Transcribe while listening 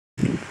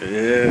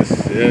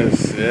Yes,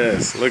 yes,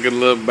 yes. Look at the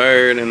little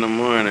bird in the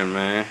morning,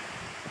 man.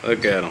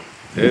 Look at him.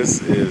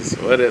 This is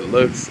what it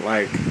looks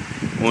like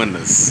when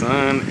the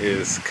sun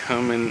is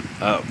coming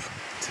up.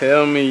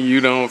 Tell me you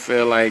don't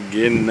feel like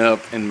getting up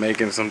and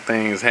making some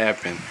things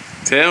happen.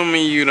 Tell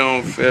me you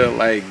don't feel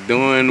like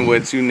doing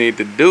what you need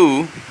to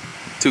do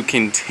to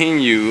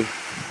continue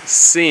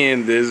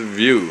seeing this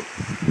view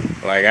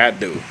like I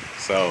do.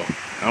 So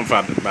I'm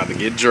about to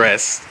get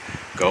dressed,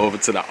 go over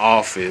to the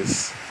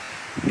office,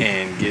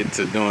 and get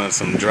to doing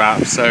some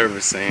drop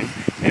servicing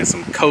and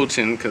some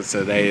coaching because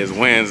today is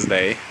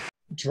Wednesday.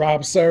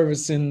 Drop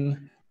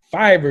servicing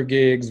fiber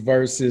gigs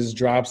versus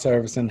drop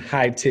servicing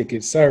high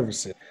ticket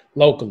services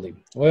locally.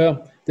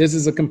 Well, this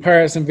is a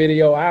comparison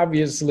video,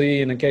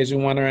 obviously, and in case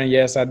you're wondering,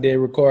 yes, I did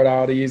record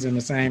all these in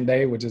the same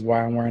day, which is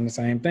why I'm wearing the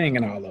same thing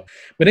and all of them.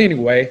 But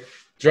anyway,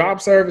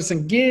 drop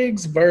servicing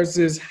gigs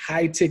versus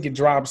high ticket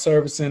drop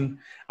servicing.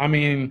 I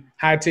mean,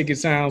 high ticket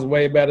sounds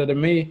way better to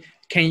me.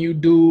 Can you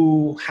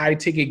do high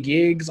ticket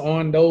gigs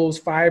on those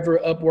Fiverr,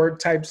 Upwork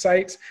type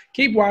sites?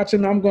 Keep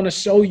watching. I'm going to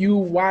show you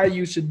why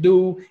you should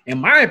do, in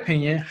my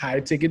opinion, high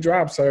ticket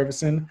drop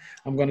servicing.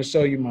 I'm going to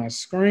show you my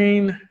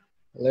screen.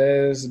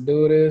 Let's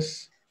do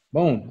this.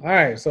 Boom. All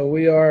right. So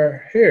we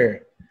are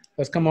here.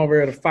 Let's come over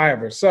here to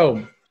Fiverr.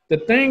 So the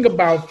thing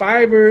about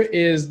Fiverr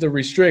is the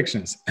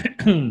restrictions.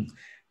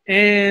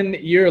 And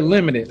you're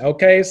limited,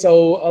 okay?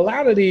 So a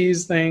lot of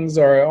these things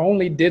are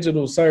only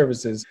digital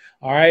services,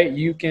 all right?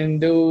 You can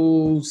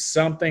do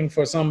something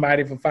for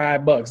somebody for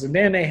 $5, and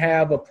then they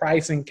have a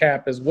pricing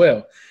cap as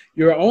well.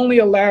 You're only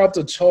allowed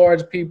to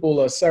charge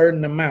people a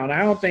certain amount. I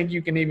don't think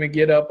you can even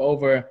get up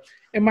over,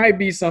 it might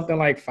be something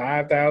like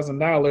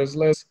 $5,000.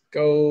 Let's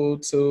go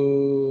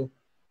to,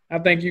 I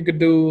think you could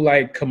do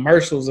like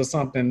commercials or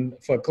something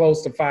for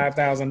close to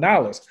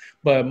 $5,000.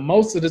 But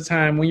most of the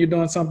time when you're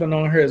doing something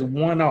on here is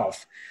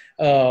one-off.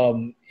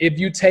 If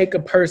you take a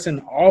person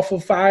off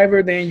of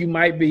Fiverr, then you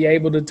might be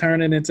able to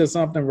turn it into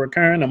something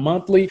recurring, a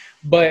monthly.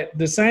 But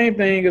the same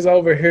thing is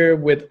over here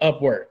with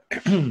Upwork.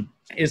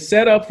 It's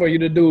set up for you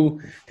to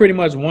do pretty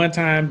much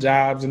one-time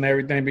jobs and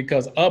everything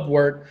because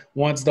Upwork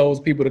wants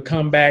those people to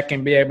come back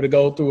and be able to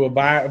go through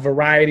a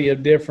variety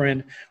of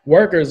different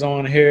workers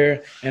on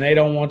here, and they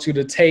don't want you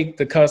to take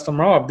the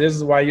customer off. This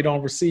is why you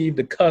don't receive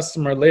the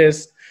customer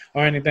list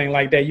or anything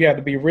like that. You have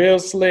to be real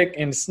slick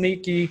and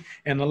sneaky.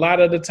 And a lot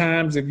of the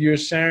times, if you're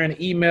sharing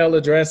email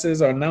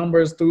addresses or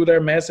numbers through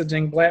their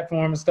messaging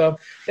platform and stuff,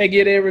 they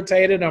get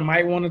irritated or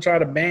might want to try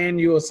to ban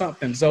you or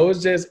something. So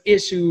it's just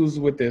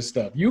issues with this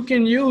stuff. You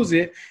can use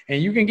it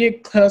and you can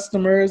get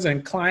customers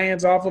and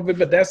clients off of it,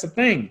 but that's the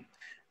thing.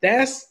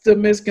 That's the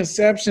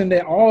misconception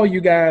that all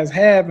you guys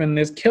have, and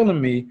it's killing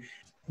me.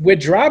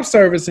 With drop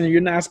servicing,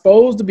 you're not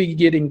supposed to be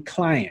getting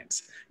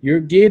clients.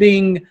 You're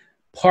getting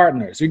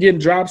partners. You're getting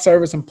drop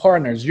service and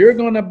partners. You're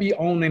going to be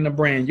owning the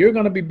brand. You're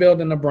going to be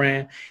building the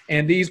brand.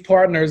 And these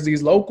partners,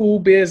 these local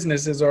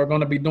businesses are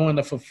going to be doing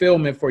the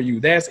fulfillment for you.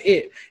 That's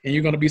it. And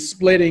you're going to be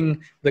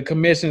splitting the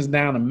commissions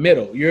down the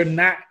middle. You're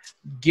not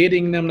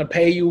getting them to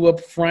pay you up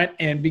front.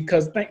 And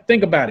because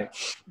think about it.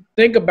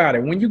 Think about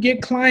it. When you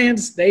get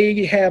clients,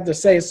 they have to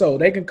say so.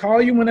 They can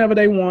call you whenever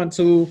they want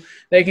to.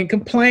 They can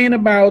complain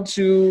about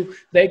you.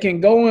 They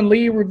can go and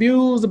leave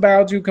reviews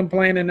about you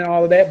complaining and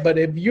all of that. But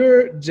if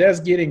you're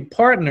just getting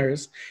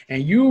partners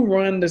and you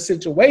run the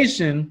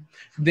situation,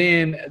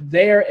 then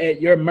they're at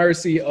your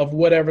mercy of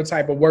whatever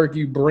type of work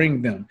you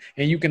bring them.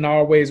 And you can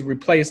always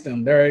replace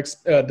them. They're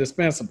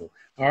dispensable.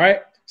 All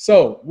right.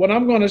 So what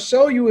I'm going to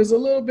show you is a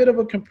little bit of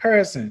a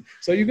comparison.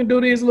 So you can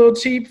do these little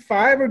cheap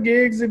Fiverr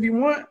gigs if you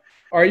want,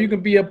 or you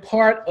can be a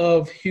part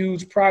of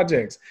huge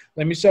projects.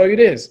 Let me show you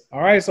this.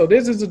 All right, so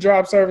this is a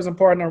drop service and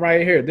partner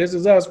right here. This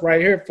is us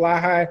right here, Fly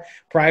High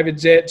Private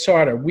Jet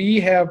Charter. We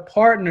have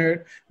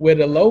partnered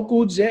with a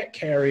local jet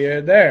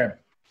carrier there.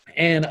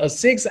 And a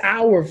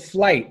 6-hour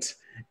flight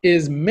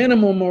is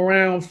minimum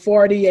around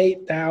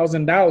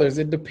 $48,000.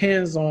 It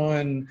depends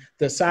on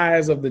the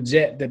size of the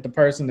jet that the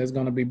person is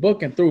going to be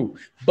booking through.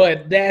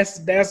 But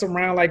that's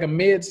around like a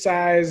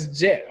mid-sized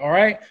jet, all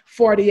right?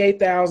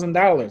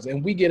 $48,000,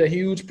 and we get a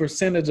huge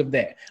percentage of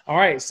that. All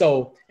right,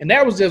 so, and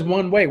that was just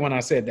one way when I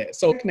said that.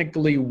 So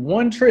technically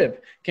one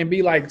trip can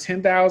be like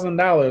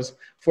 $10,000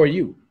 for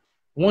you.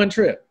 One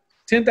trip.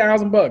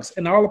 $10,000,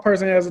 and all the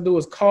person has to do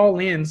is call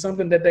in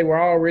something that they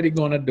were already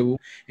going to do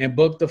and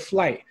book the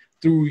flight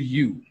through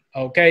you,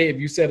 okay, if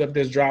you set up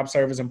this drop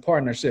service and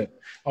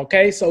partnership,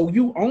 okay? So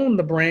you own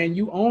the brand,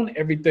 you own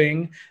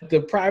everything.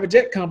 The private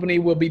jet company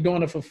will be doing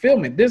the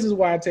fulfillment. This is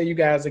why I tell you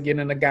guys to get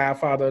in the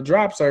Godfather of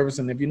drop service,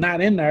 and if you're not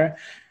in there,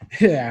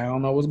 I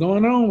don't know what's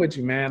going on with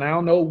you, man. I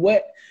don't know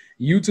what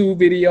YouTube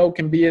video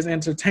can be as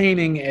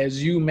entertaining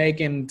as you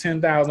making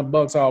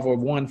 $10,000 off of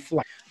one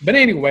flight. But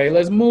anyway,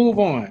 let's move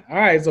on. All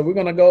right, so we're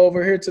gonna go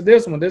over here to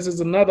this one. This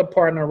is another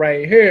partner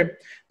right here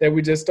that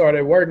we just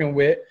started working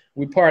with.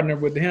 We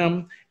partnered with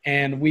him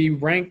and we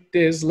ranked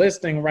this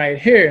listing right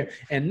here.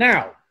 And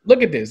now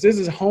look at this. This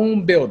is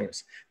home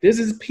builders. This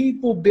is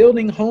people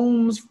building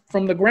homes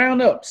from the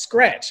ground up,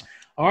 scratch.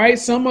 All right,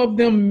 some of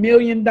them $1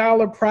 million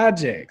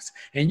projects,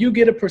 and you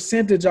get a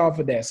percentage off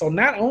of that. So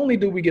not only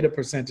do we get a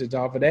percentage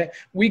off of that,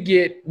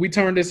 we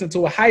turn this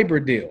into a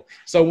hybrid deal.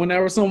 So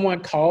whenever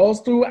someone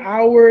calls through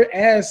our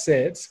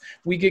assets,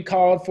 we get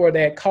called for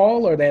that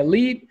call or that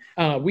lead.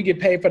 We get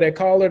paid for that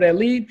call or that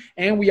lead,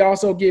 and we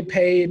also get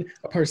paid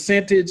a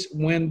percentage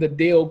when the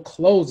deal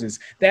closes.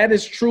 That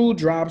is true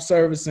drop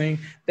servicing.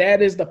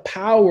 That is the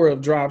power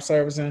of drop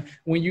servicing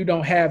when you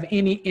don't have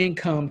any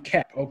income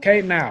cap.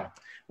 Okay, now,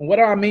 what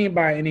do I mean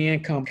by any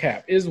income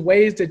cap? Is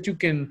ways that you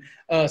can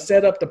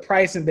set up the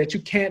pricing that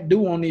you can't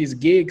do on these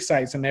gig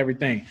sites and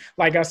everything.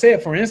 Like I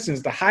said, for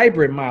instance, the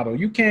hybrid model.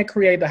 You can't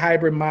create the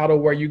hybrid model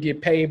where you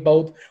get paid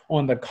both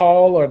on the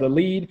call or the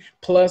lead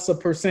plus a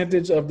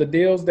percentage of the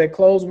deals that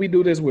close. We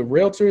do this with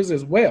realtors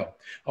as well.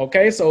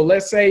 Okay, so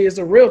let's say it's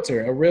a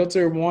realtor. A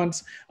realtor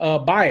wants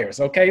buyers.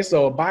 Okay,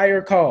 so a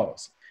buyer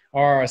calls.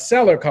 Or a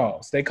seller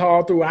calls. They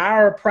call through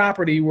our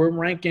property. We're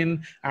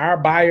ranking our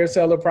buyer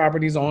seller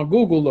properties on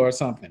Google or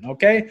something.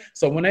 Okay.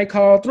 So when they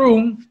call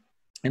through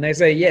and they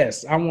say,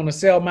 yes, I want to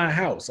sell my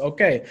house.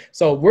 Okay.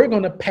 So we're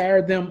going to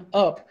pair them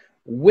up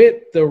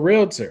with the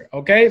realtor.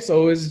 Okay.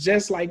 So it's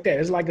just like that.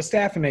 It's like a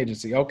staffing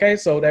agency. Okay.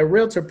 So that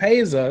realtor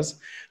pays us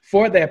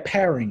for that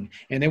pairing.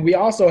 And then we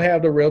also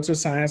have the realtor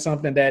sign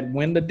something that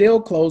when the deal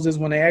closes,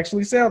 when they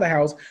actually sell the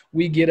house,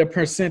 we get a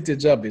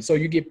percentage of it. So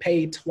you get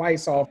paid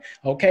twice off.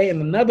 Okay.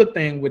 And another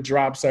thing with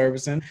drop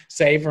servicing,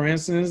 say for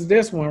instance,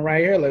 this one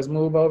right here, let's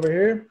move over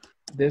here.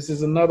 This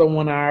is another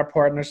one of our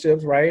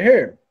partnerships right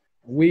here.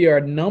 We are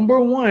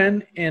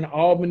 #1 in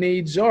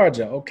Albany,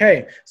 Georgia.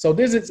 Okay, so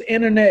this is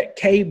internet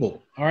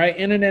cable. All right,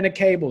 internet and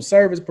cable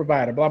service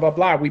provider, blah, blah,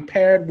 blah. We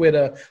paired with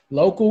a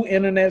local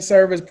internet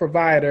service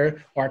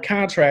provider or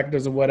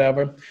contractors or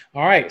whatever.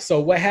 All right,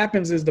 so what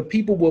happens is the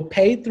people will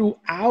pay through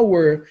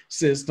our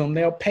system.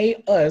 They'll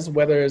pay us,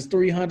 whether it's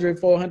 300,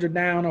 400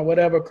 down or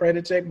whatever,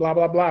 credit check, blah,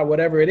 blah, blah,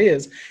 whatever it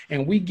is.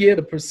 And we give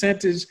a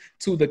percentage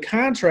to the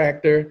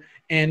contractor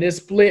and it's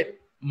split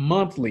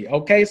monthly.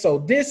 Okay, so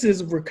this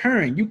is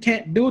recurring. You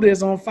can't do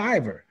this on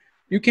Fiverr.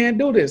 You can't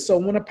do this. So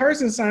when a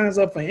person signs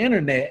up for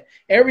internet,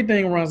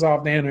 everything runs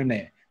off the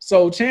internet.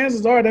 So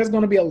chances are there's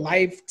going to be a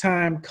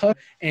lifetime cut,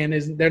 and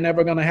they're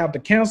never going to have to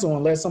cancel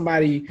unless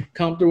somebody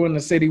come through in the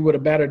city with a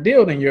better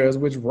deal than yours,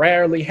 which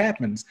rarely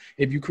happens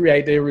if you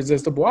create the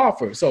irresistible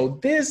offer. So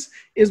this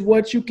is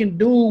what you can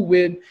do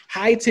with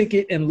high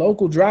ticket and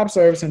local drop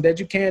servicing that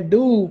you can't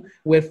do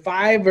with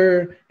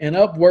Fiverr and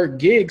Upwork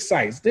gig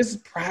sites. This is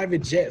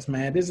private jets,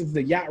 man. This is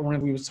the yacht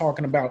rent we was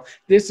talking about.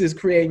 This is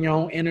creating your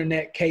own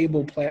internet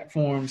cable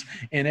platforms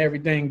and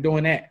everything,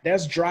 doing that.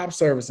 That's drop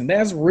servicing.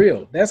 That's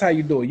real. That's how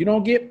you do it. You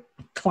don't get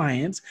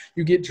clients,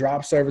 you get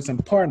drop servicing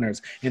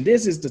partners. And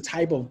this is the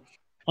type of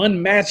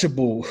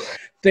unmatchable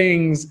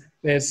things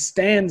that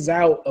stands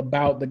out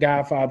about the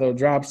Godfather of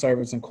drop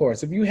servicing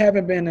course. If you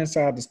haven't been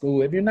inside the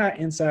school, if you're not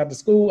inside the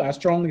school, I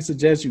strongly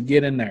suggest you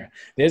get in there.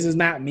 This is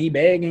not me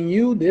begging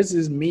you. This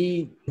is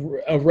me,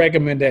 a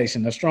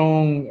recommendation, a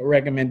strong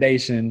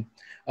recommendation,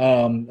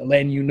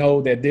 letting you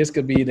know that this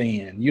could be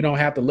the end. You don't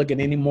have to look at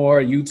any more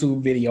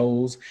YouTube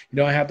videos. You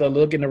don't have to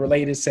look in the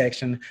related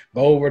section,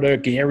 go over to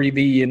Gary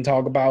Vee and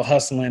talk about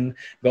hustling,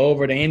 go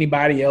over to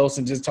anybody else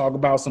and just talk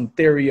about some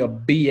theory of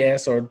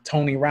BS or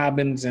Tony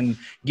Robbins and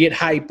get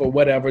hype or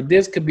whatever.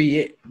 This could be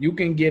it. You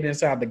can get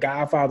inside the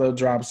Godfather of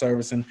drop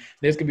servicing.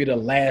 This could be the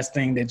last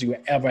thing that you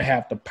ever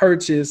have to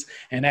purchase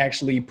and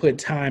actually put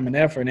time and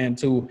effort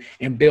into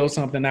and build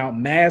something out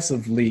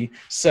massively,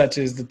 such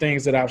as the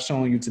things that I've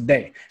shown you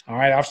today. All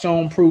right. I've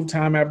shown proof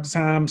time after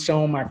time,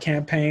 shown my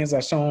campaigns,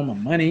 I've shown my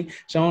money,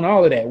 shown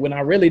all of that when I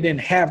really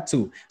didn't have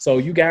to. So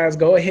you guys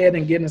go ahead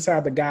and get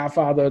inside the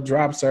Godfather of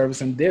drop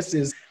service. And this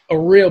is a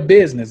real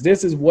business.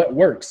 This is what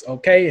works.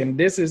 Okay. And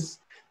this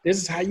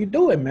is how you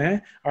do it,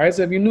 man. All right.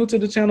 So if you're new to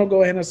the channel,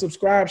 go ahead and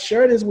subscribe.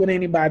 Share this with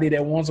anybody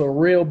that wants a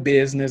real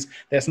business,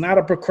 that's not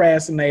a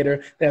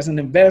procrastinator, that's an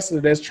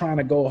investor that's trying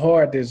to go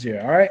hard this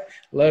year. All right.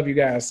 Love you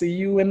guys. See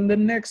you in the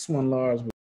next one, Lars.